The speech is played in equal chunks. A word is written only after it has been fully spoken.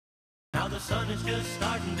the sun is just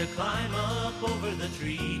starting to climb up over the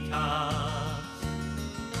treetops.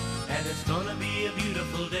 And it's gonna be a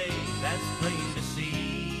beautiful day, that's plain to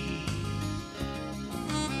see.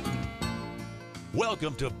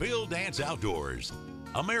 Welcome to Bill Dance Outdoors,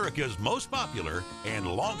 America's most popular and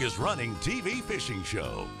longest running TV fishing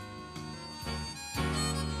show.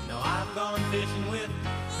 Now I've gone fishing with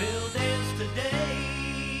Bill Dance today.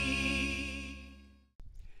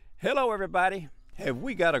 Hello everybody. Have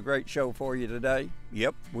we got a great show for you today?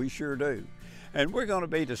 Yep, we sure do. And we're going to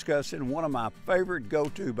be discussing one of my favorite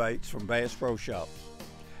go-to baits from Bass Pro Shops.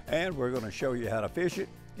 And we're going to show you how to fish it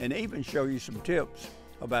and even show you some tips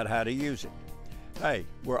about how to use it. Hey,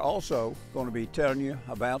 we're also going to be telling you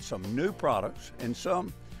about some new products and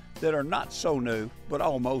some that are not so new, but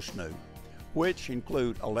almost new, which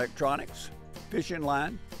include electronics, fishing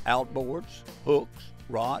line, outboards, hooks,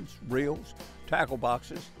 rods, reels, tackle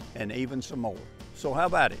boxes, and even some more. So how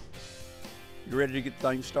about it? You ready to get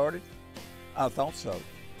things started? I thought so.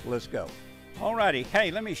 Let's go. Alrighty,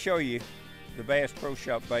 hey, let me show you the Bass Pro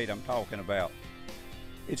Shop bait I'm talking about.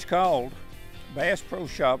 It's called Bass Pro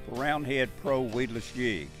Shop Roundhead Pro Weedless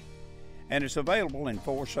Jig, and it's available in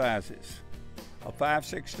 4 sizes: a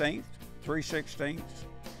 5/16, 3/16,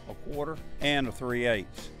 a quarter, and a 3/8.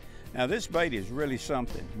 Now this bait is really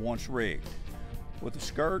something once rigged, with a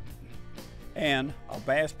skirt and a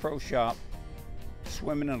Bass Pro Shop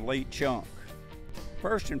Swimming Elite chunk.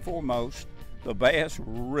 First and foremost, the bass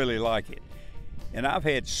really like it, and I've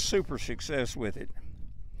had super success with it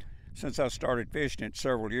since I started fishing it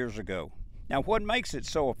several years ago. Now what makes it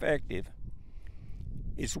so effective,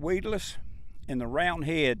 it's weedless, and the round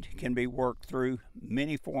head can be worked through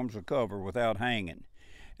many forms of cover without hanging,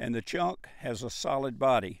 and the chunk has a solid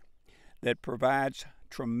body that provides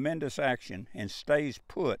tremendous action and stays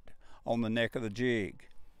put on the neck of the jig.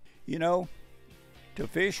 You know, to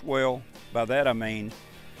fish well, by that I mean,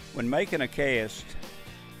 when making a cast,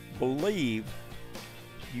 believe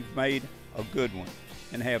you've made a good one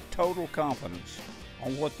and have total confidence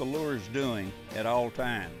on what the lure is doing at all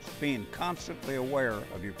times, being constantly aware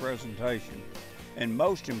of your presentation, and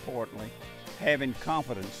most importantly, having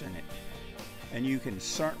confidence in it. And you can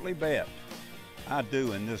certainly bet I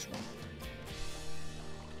do in this one.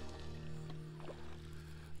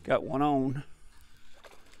 Got one on,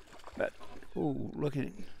 but ooh, look at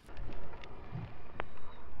it.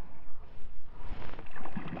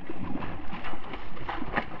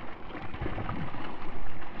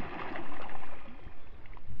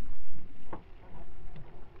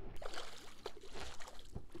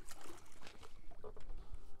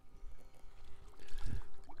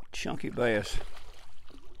 Chunky bass.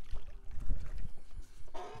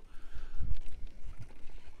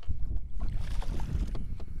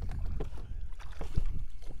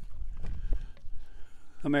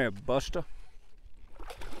 Come here, Buster.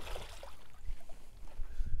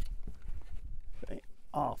 Stay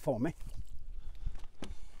off for me.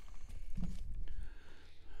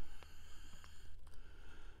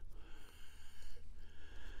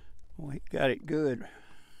 Oh, he got it good.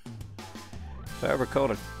 If I ever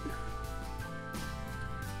caught a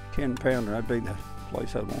 10-pounder, that'd be the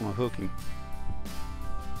place I'd want to hook him.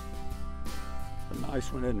 It's a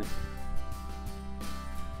nice one, isn't it?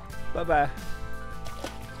 Bye-bye.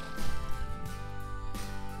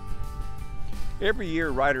 Every year,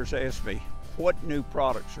 writers ask me, what new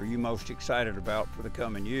products are you most excited about for the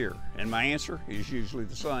coming year? And my answer is usually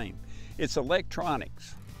the same. It's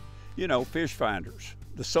electronics. You know, fish finders,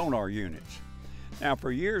 the sonar units. Now,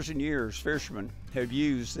 for years and years, fishermen have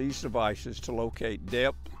used these devices to locate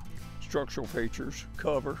depth, structural features,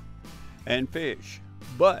 cover, and fish.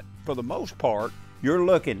 But for the most part, you're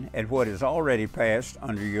looking at what is already passed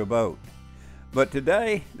under your boat. But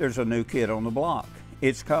today, there's a new kid on the block.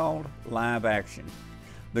 It's called Live Action.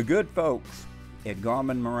 The good folks at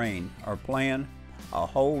Garmin Marine are playing a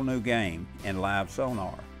whole new game in live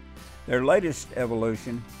sonar. Their latest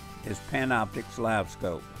evolution is Panoptix Live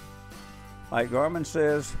Scope. Like Garmin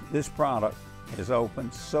says, this product has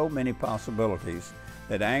opened so many possibilities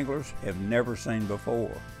that anglers have never seen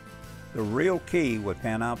before. The real key with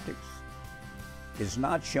Panoptix is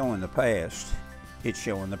not showing the past, it's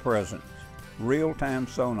showing the present. Real-time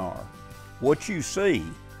sonar. What you see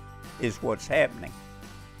is what's happening.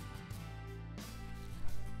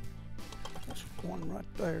 That's one right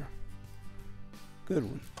there. Good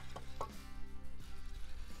one.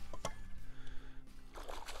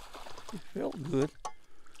 It felt good.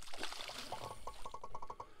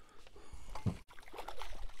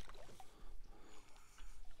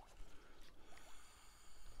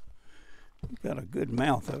 Got a good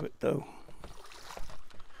mouth of it though.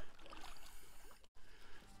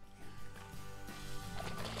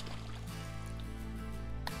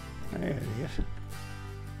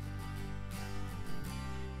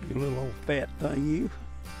 You little old fat thing, you.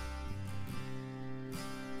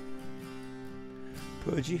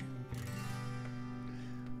 Pudgy.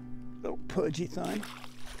 Little pudgy thing.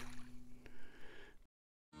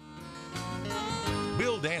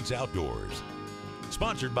 Bill Dance Outdoors.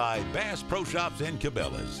 Sponsored by Bass Pro Shops and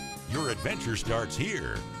Cabela's. Your adventure starts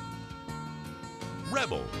here.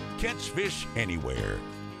 Rebel. Catch fish anywhere.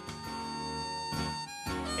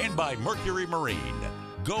 And by Mercury Marine.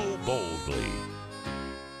 Go boldly.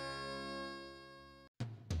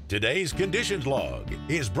 Today's Conditions Log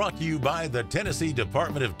is brought to you by the Tennessee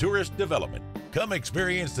Department of Tourist Development. Come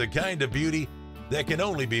experience the kind of beauty that can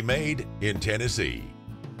only be made in Tennessee.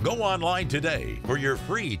 Go online today for your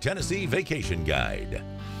free Tennessee vacation guide.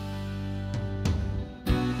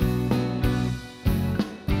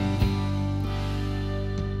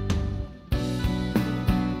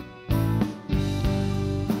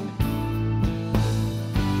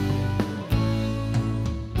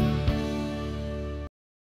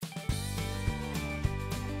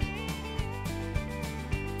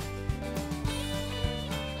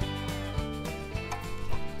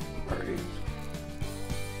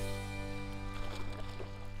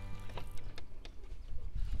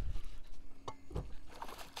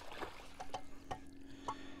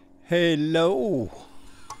 Hello.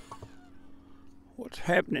 What's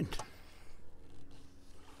happening?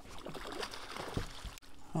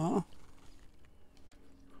 Huh?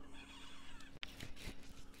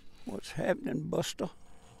 What's happening, Buster?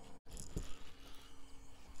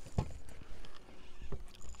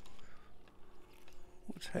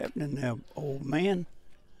 What's happening now, old man?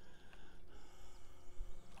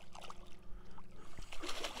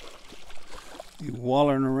 You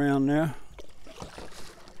wallering around there?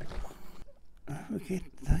 Get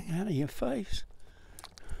the thing out of your face.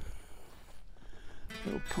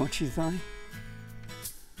 Little punchy thing.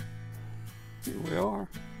 Here we are.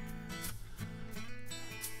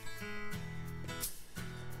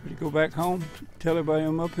 Ready to go back home? Tell everybody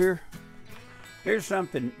I'm up here? Here's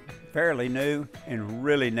something fairly new and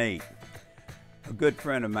really neat. A good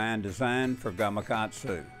friend of mine designed for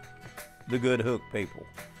Gamakatsu, the Good Hook people.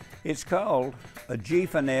 It's called a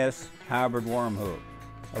G-Finesse hybrid worm hook.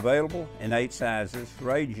 Available in 8 sizes,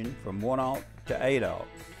 ranging from 1/0 to 8/0.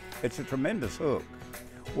 It's a tremendous hook.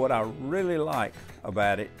 What I really like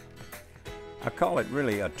about it, I call it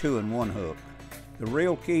really a 2-in-1 hook. The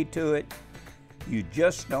real key to it, you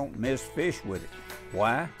just don't miss fish with it.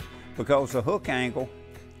 Why? Because the hook angle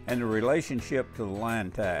and the relationship to the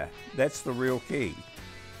line tie, that's the real key.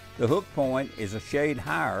 The hook point is a shade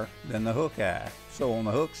higher than the hook eye. So on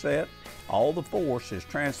the hook set, all the force is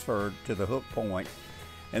transferred to the hook point,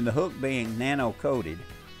 and the hook being nano-coated,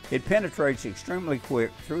 it penetrates extremely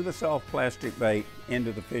quick through the soft plastic bait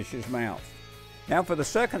into the fish's mouth. Now for the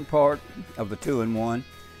second part of the 2-in-1,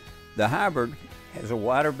 the hybrid has a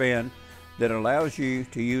wider bend that allows you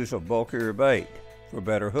to use a bulkier bait for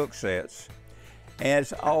better hook sets,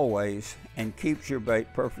 as always, and keeps your bait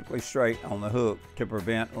perfectly straight on the hook to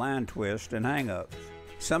prevent line twist and hang-ups.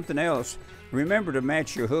 Something else, remember to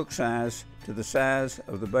match your hook size to the size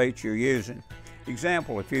of the bait you're using.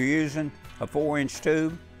 Example, if you're using a 4-inch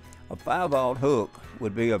tube, a 5/0 hook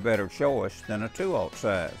would be a better choice than a 2/0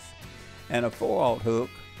 size. And a 4/0 hook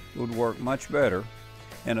would work much better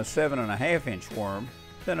in a 7.5-inch worm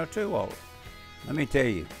than a 2/0. Let me tell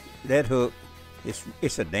you, that hook,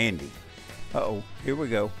 it's a dandy. Uh-oh, here we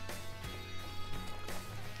go.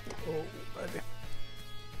 Oh, baby.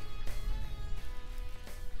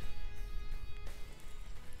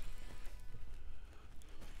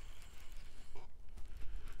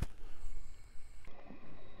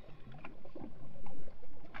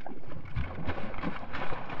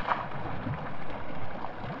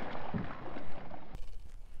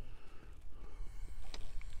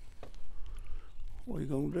 What are you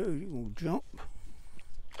gonna do? You gonna jump?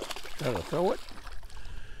 Gotta throw it?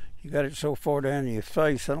 You got it so far down in your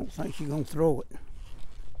face, I don't think you're gonna throw it.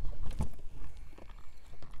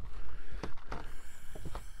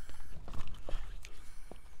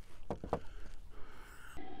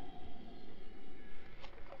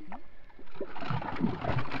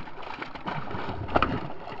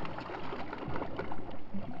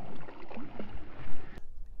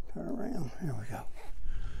 Turn around, there we go.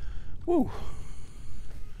 Woo!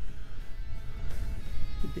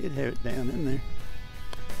 You did have it down in there.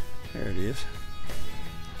 There it is.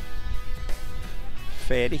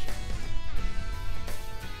 Fatty.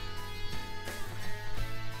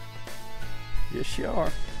 Yes, you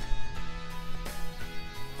are.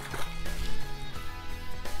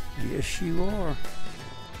 Yes, you are.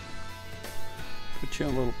 Put Get you a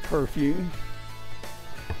little perfume.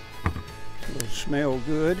 It'll smell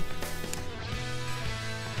good.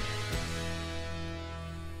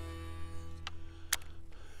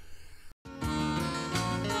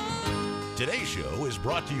 Today's show is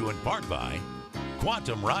brought to you in part by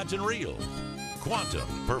Quantum Rods and Reels, Quantum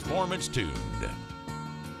Performance Tuned,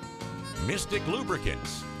 Mystic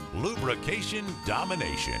Lubricants, Lubrication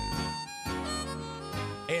Domination,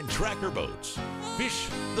 and Tracker Boats, Fish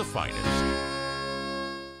the Finest.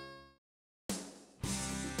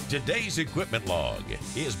 Today's equipment log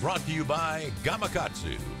is brought to you by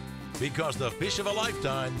Gamakatsu, because the fish of a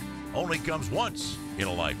lifetime only comes once in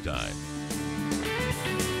a lifetime.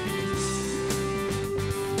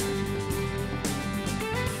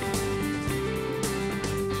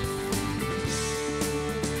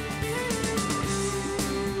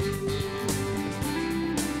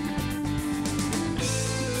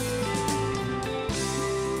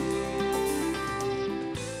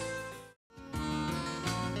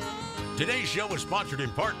 Today's show is sponsored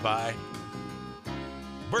in part by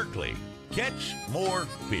Berkley, Catch More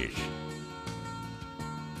Fish,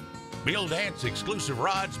 Bill Dance Exclusive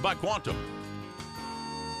Rods by Quantum,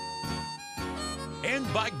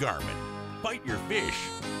 and by Garmin. Bite your fish,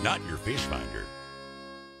 not your fish finder.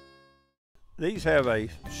 These have a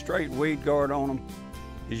straight weed guard on them,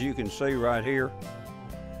 as you can see right here.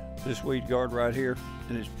 This weed guard right here,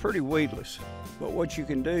 and it's pretty weedless. But what you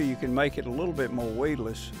can do, you can make it a little bit more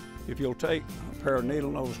weedless if you'll take a pair of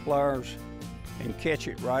needle nose pliers and catch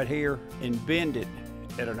it right here and bend it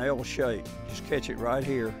at an L shape. Just catch it right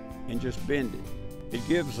here and just bend it. It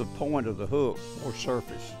gives the point of the hook more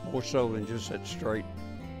surface, more so than just that straight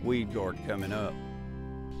weed guard coming up.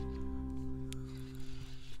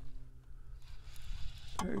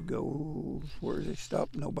 There it goes. Where does it stop?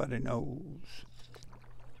 Nobody knows.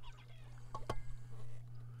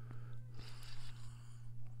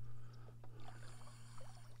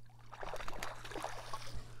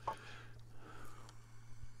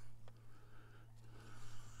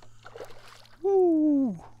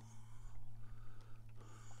 Woo!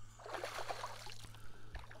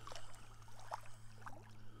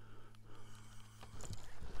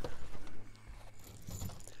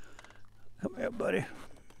 Come here, buddy.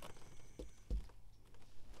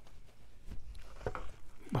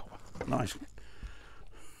 Oh, nice.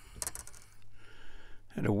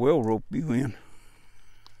 Had a well rope you in.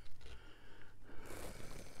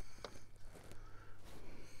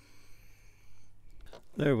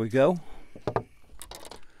 There we go.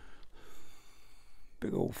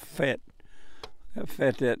 Big old fat. How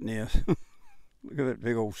fat that is. Look at that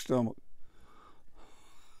big old stomach.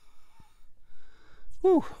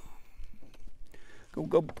 Whew.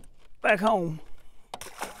 Go back home.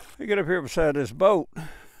 They get up here beside this boat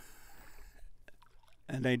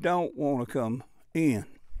and they don't want to come in.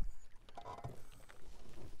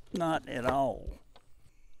 Not at all.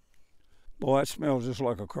 Boy, it smells just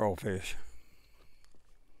like a crawfish.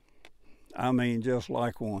 I mean, just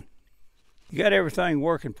like one. You got everything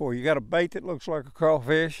working for you. You got a bait that looks like a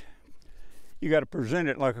crawfish. You got to present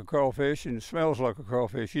it like a crawfish, and it smells like a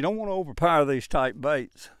crawfish. You don't want to overpower these type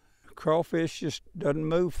baits. Crawfish just doesn't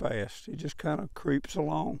move fast. It just kind of creeps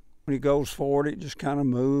along. When he goes forward, it just kind of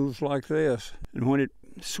moves like this. And when it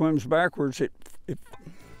swims backwards, it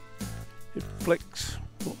flicks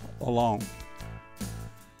along.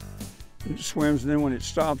 It swims, and then when it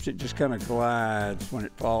stops, it just kind of glides when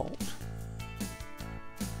it falls.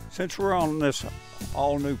 Since we're on this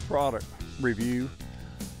all-new product review,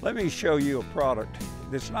 let me show you a product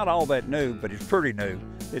that's not all that new, but it's pretty new.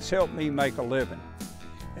 It's helped me make a living.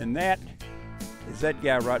 And that is that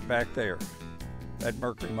guy right back there, that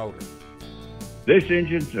Mercury motor. This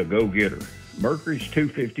engine's a go-getter. Mercury's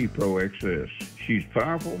 250 Pro XS. She's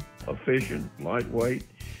powerful, efficient, lightweight,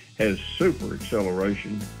 has super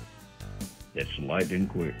acceleration. It's light and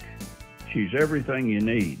quick. She's everything you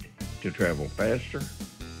need to travel faster,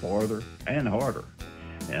 farther, and harder.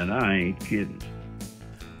 And I ain't kidding.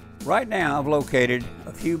 Right now I've located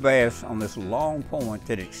a few bass on this long point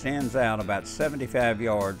that extends out about 75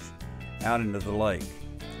 yards out into the lake.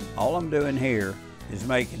 All I'm doing here is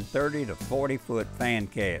making 30 to 40 foot fan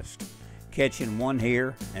cast, catching one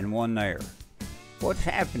here and one there. What's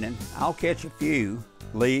happening, I'll catch a few,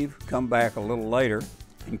 leave, come back a little later,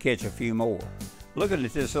 and catch a few more. Looking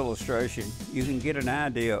at this illustration, you can get an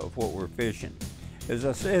idea of what we're fishing. As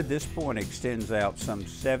I said, this point extends out some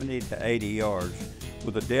 70 to 80 yards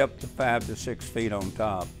with a depth of 5 to 6 feet on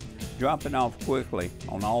top, dropping off quickly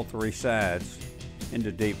on all three sides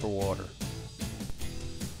into deeper water.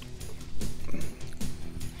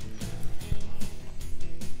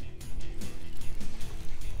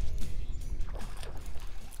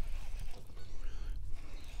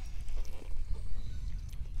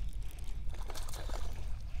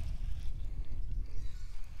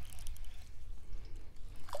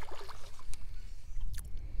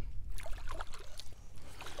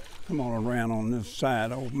 Come on around on this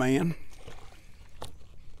side, old man.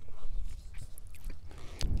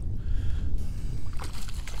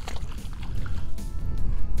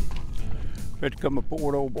 Ready to come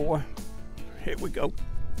aboard, old boy? Here we go.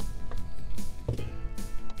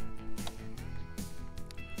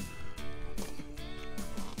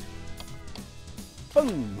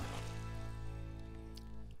 Boom.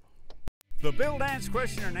 The Bill Dance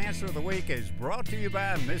Question and Answer of the Week is brought to you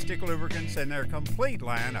by Mystic Lubricants and their complete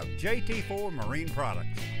line of JT4 marine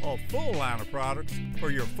products. A full line of products for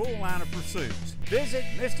your full line of pursuits. Visit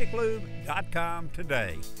mysticlube.com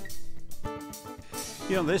today.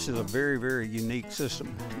 You know, this is a very, very unique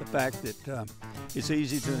system. The fact that it's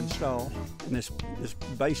easy to install, and this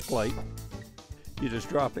base plate, you just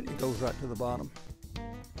drop it and it goes right to the bottom.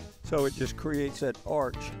 So it just creates that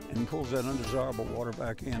arch and pulls that undesirable water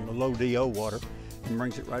back in, the low DO water, and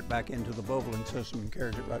brings it right back into the bubbling system and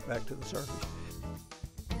carries it right back to the surface.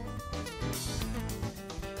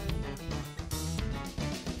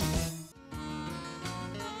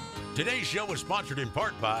 Today's show is sponsored in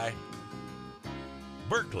part by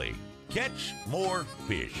Berkley, Catch More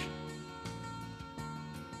Fish.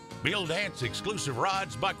 Bill Dance Exclusive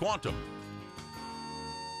Rods by Quantum.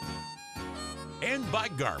 And by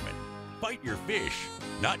Garmin. Fight your fish,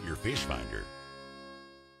 not your fish finder.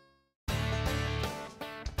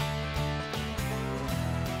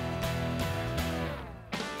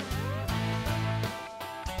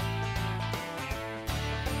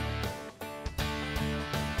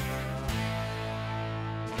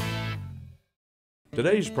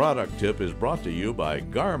 Today's product tip is brought to you by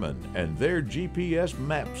Garmin and their GPS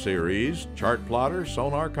map series, chart plotter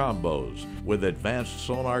sonar combos. With advanced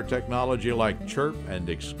sonar technology like Chirp and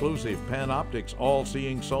exclusive Panoptix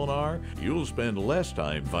all-seeing sonar, you'll spend less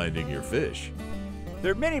time finding your fish.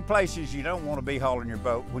 There are many places you don't want to be hauling your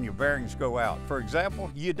boat when your bearings go out. For example,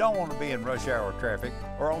 you don't want to be in rush hour traffic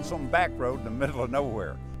or on some back road in the middle of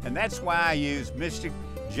nowhere. And that's why I use Mystic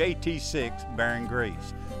JT6 bearing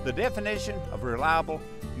grease. The definition of reliable,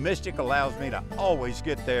 Mystic allows me to always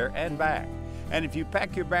get there and back. And if you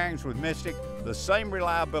pack your bearings with Mystic, the same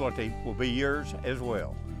reliability will be yours as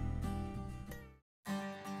well.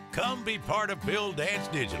 Come be part of Bill Dance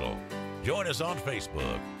Digital. Join us on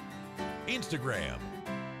Facebook, Instagram,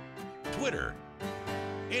 Twitter,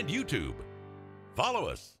 and YouTube. Follow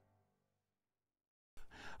us.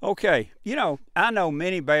 Okay, you know, I know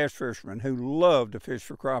many bass fishermen who love to fish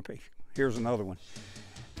for crappie. Here's another one.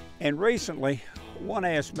 And recently, one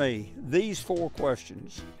asked me these 4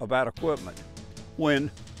 questions about equipment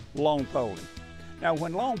when long poling. Now,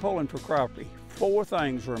 when long poling for crappie, 4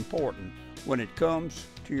 things are important when it comes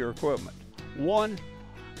to your equipment. 1,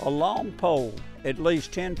 a long pole at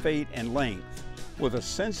least 10 feet in length with a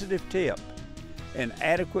sensitive tip and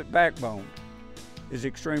adequate backbone is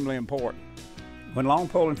extremely important. When long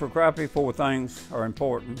poling for crappie, 4 things are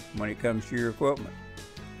important when it comes to your equipment.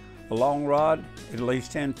 A long rod at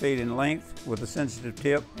least 10 feet in length with a sensitive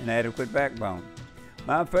tip and adequate backbone.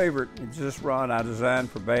 My favorite is this rod I designed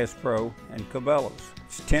for Bass Pro and Cabela's.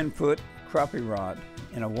 It's a 10-foot crappie rod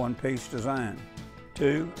in a one-piece design.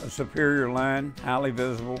 2, a superior line, highly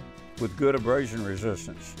visible with good abrasion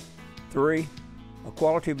resistance. 3, a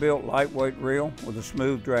quality-built lightweight reel with a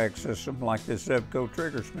smooth drag system like this Zebco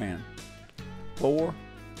trigger span. 4,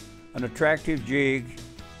 an attractive jig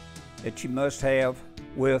that you must have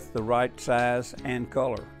with the right size and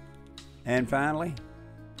color. And finally,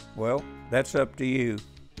 well, that's up to you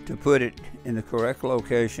to put it in the correct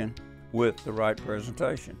location with the right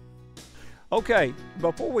presentation. Okay,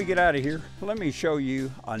 before we get out of here, let me show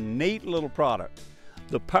you a neat little product,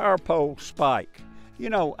 the Power Pole Spike. You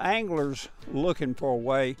know, anglers looking for a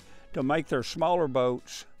way to make their smaller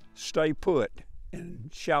boats stay put in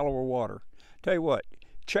shallower water. Tell you what,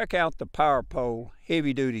 check out the Power Pole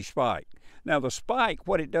Heavy Duty Spike. Now the spike,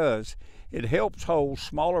 what it does, it helps hold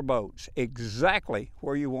smaller boats exactly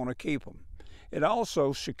where you want to keep them. It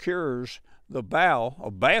also secures the bow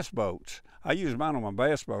of bass boats. I use mine on my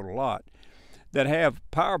bass boat a lot, that have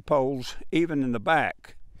power poles even in the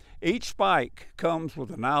back. Each spike comes with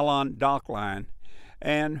a nylon dock line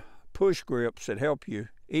and push grips that help you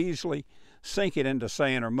easily sink it into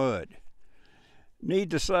sand or mud. Need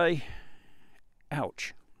to say,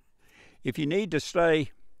 ouch. If you need to stay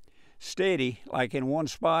steady, like in one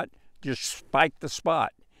spot, just spike the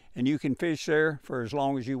spot and you can fish there for as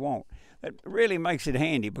long as you want. That really makes it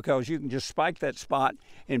handy because you can just spike that spot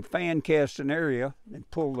and fan cast an area and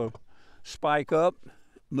pull the spike up,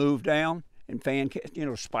 move down and fan cast,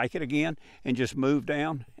 spike it again and just move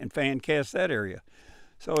down and fan cast that area.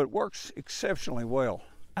 So it works exceptionally well.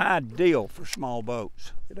 Ideal for small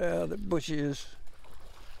boats. Get out of the bushes.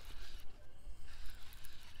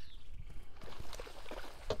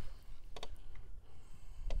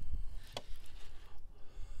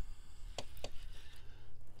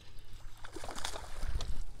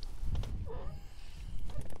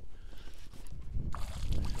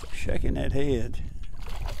 shaking that head.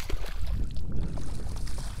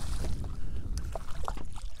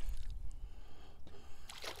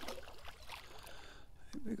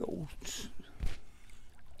 Big old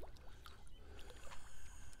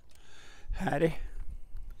Hattie.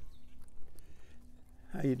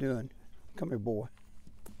 How you doing? Come here, boy.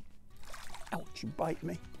 Ouch, you bite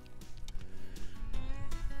me.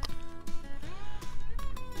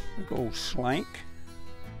 Big old Slank.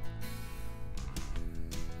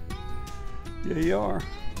 There you are.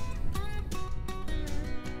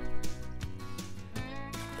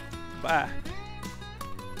 Bye.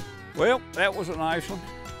 Well, that was a nice one.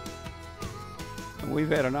 And we've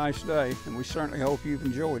had a nice day, and we certainly hope you've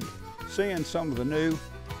enjoyed seeing some of the new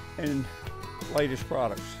and latest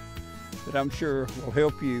products that I'm sure will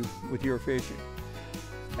help you with your fishing.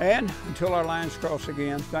 And until our lines cross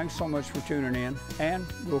again, thanks so much for tuning in, and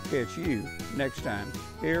we'll catch you next time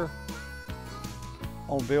here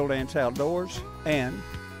on Bill Dance Outdoors and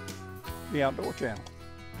the Outdoor Channel.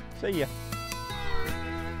 See ya.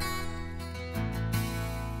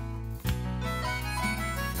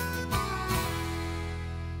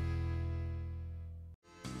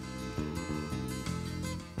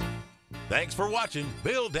 Thanks for watching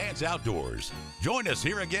Bill Dance Outdoors. Join us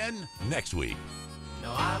here again next week.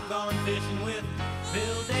 Now I've gone fishing with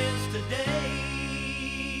Bill Dance today.